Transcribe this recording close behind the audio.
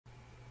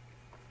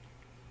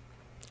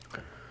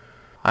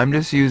I'm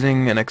just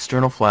using an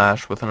external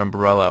flash with an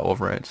umbrella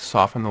over it to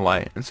soften the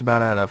light. It's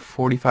about at a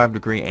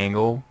 45-degree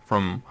angle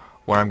from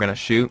where I'm going to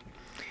shoot.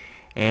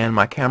 And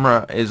my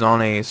camera is on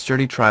a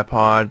sturdy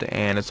tripod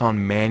and it's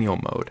on manual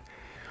mode.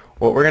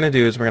 What we're going to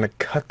do is we're going to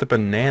cut the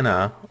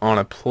banana on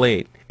a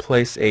plate,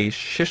 place a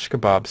shish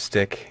kebab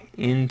stick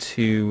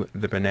into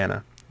the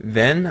banana.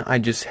 Then I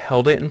just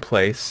held it in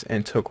place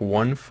and took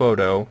one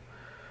photo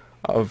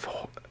of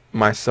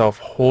myself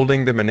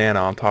holding the banana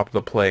on top of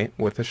the plate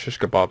with a shish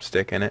kebab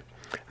stick in it.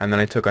 And then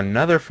I took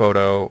another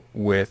photo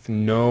with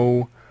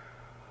no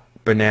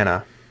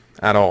banana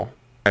at all,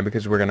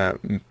 because we're gonna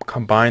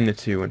combine the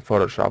two in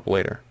Photoshop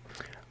later.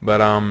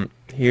 But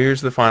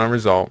here's the final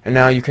result. And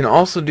now you can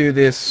also do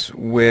this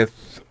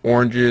with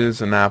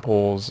oranges and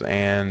apples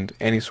and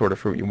any sort of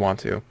fruit you want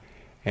to.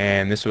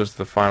 And this was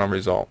the final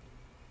result.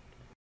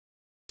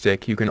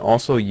 You can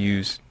also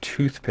use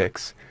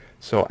toothpicks,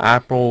 so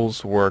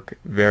apples work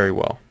very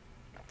well.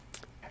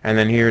 And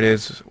then here it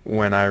is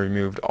when I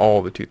removed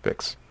all the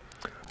toothpicks.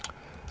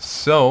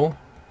 So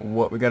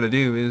what we got to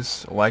do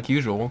is, like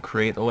usual,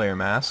 create the layer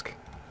mask,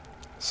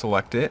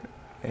 select it,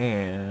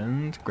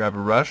 and grab a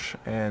brush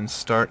and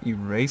start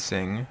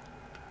erasing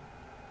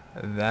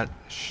that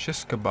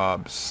shish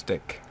kebab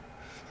stick.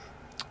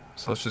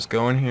 So let's just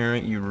go in here,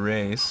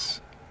 erase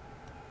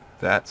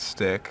that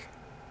stick.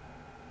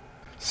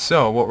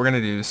 So what we're going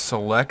to do is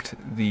select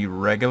the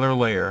regular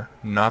layer,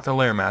 not the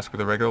layer mask, but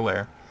the regular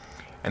layer,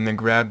 and then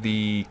grab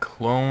the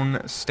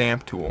clone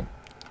stamp tool.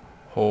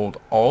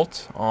 Hold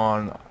Alt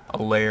on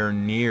a layer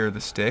near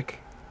the stick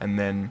and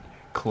then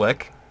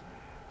click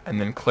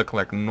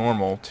like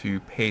normal to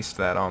paste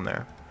that on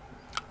there.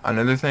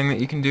 Another thing that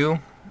you can do,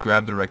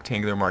 grab the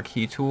rectangular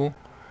marquee tool,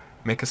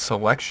 make a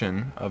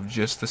selection of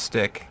just the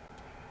stick,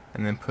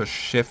 and then push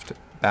Shift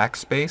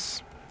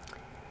Backspace,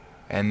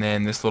 and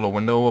then this little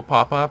window will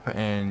pop up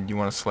and you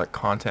want to select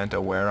Content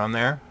Aware on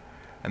there,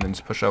 and then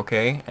just push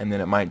OK, and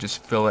then it might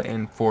just fill it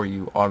in for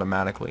you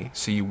automatically,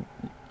 so you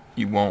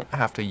won't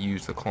have to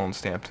use the clone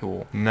stamp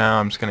tool. Now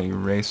I'm just going to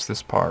erase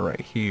this part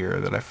right here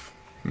that I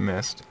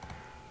missed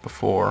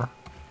before,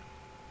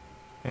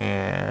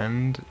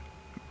 and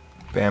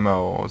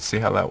bammo. Let's see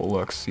how that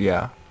looks.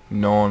 Yeah,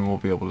 no one will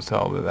be able to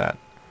tell that.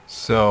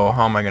 So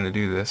how am I going to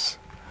do this?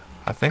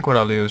 I think what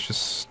I'll do is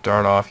just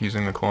start off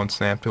using the clone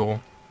stamp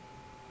tool.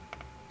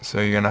 So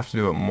you're going to have to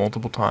do it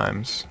multiple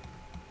times,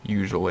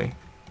 usually,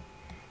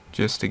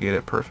 just to get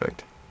it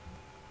perfect.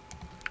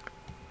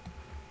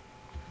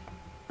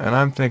 And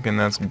I'm thinking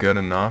that's good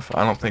enough.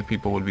 I don't think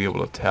people would be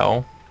able to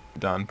tell.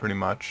 Done pretty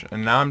much.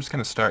 And now I'm just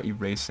going to start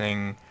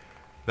erasing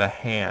the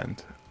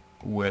hand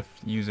with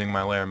using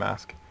my layer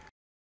mask.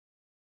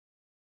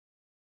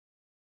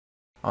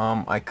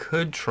 I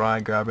could try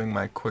grabbing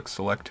my quick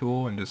select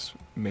tool and just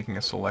making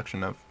a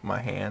selection of my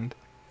hand.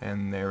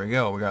 And there we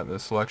go. We got the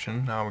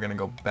selection. Now we're going to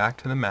go back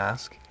to the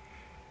mask.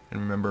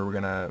 And remember, we're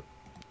going to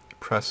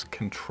press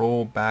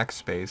Control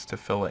Backspace to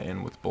fill it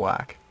in with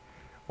black,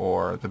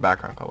 or the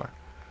background color.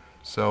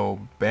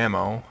 So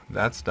bammo,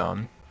 that's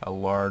done. A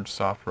large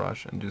soft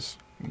brush, and just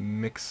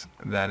mix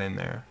that in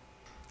there.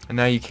 And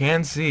now you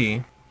can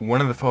see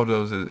one of the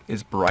photos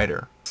is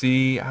brighter.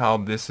 See how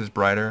this is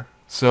brighter?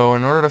 So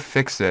in order to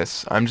fix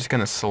this, I'm just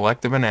going to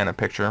select the banana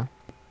picture,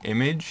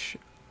 Image,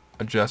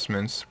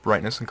 Adjustments,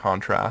 Brightness and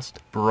Contrast,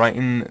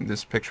 brighten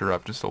this picture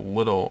up just a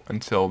little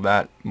until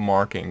that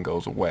marking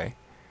goes away.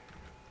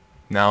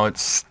 Now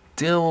it's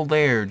still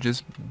there,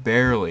 just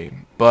barely,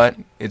 but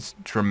it's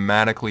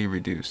dramatically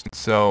reduced.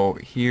 So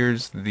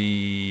here's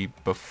the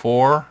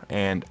before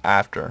and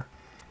after.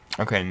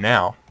 Okay,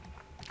 now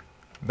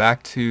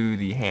back to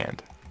the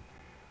hand.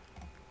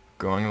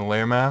 Going to the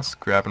layer mask,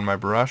 grabbing my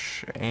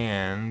brush,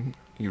 and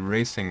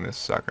erasing this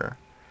sucker.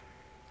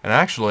 And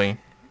actually,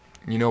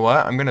 you know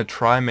what? I'm gonna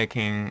try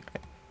making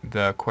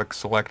the quick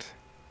selection,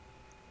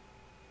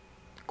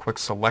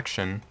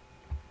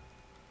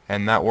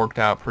 and that worked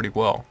out pretty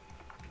well.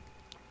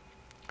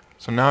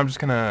 So now I'm just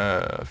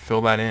gonna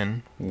fill that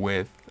in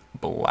with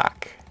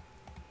black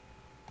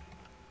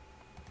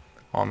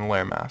on the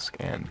layer mask,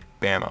 and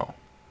bammo,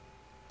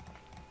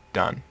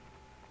 done.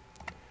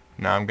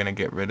 Now I'm gonna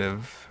get rid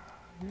of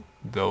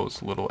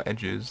those little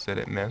edges that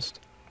it missed.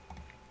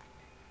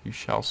 You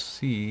shall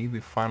see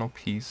the final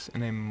piece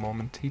in a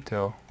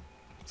momentito.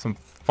 Some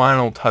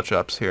final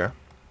touch-ups here.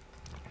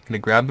 I'm gonna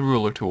grab the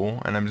ruler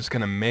tool and I'm just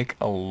gonna make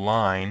a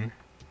line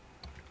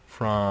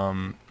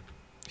from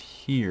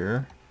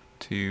here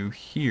to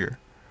here.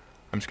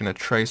 I'm just going to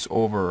trace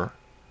over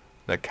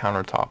that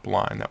countertop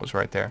line that was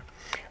right there.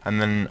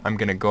 And then I'm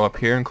going to go up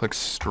here and click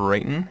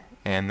straighten,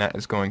 and that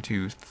is going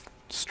to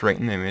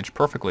straighten the image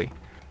perfectly.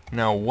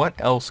 Now what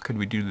else could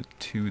we do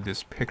to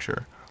this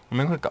picture? Let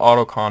me click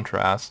auto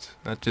contrast.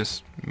 That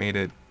just made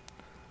it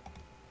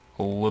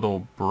a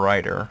little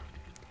brighter.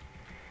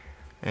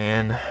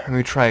 And let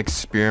me try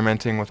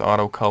experimenting with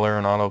auto color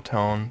and auto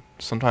tone.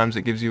 Sometimes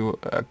it gives you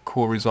a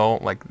cool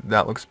result, like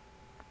that looks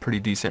pretty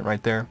decent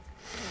right there,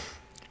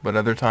 but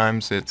other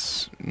times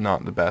it's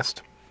not the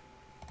best.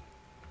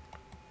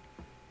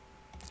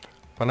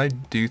 but I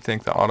do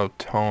think the auto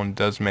tone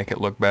does make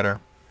it look better.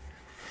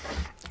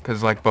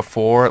 Because like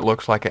before, it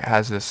looks like it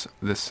has this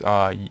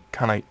kind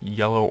of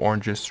yellow,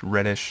 orangish,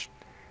 reddish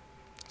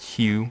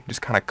hue,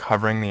 just kind of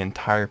covering the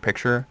entire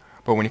picture.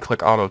 But when you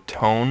click auto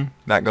tone,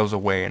 that goes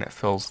away and it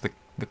fills the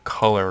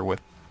color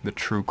with the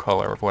true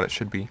color of what it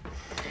should be.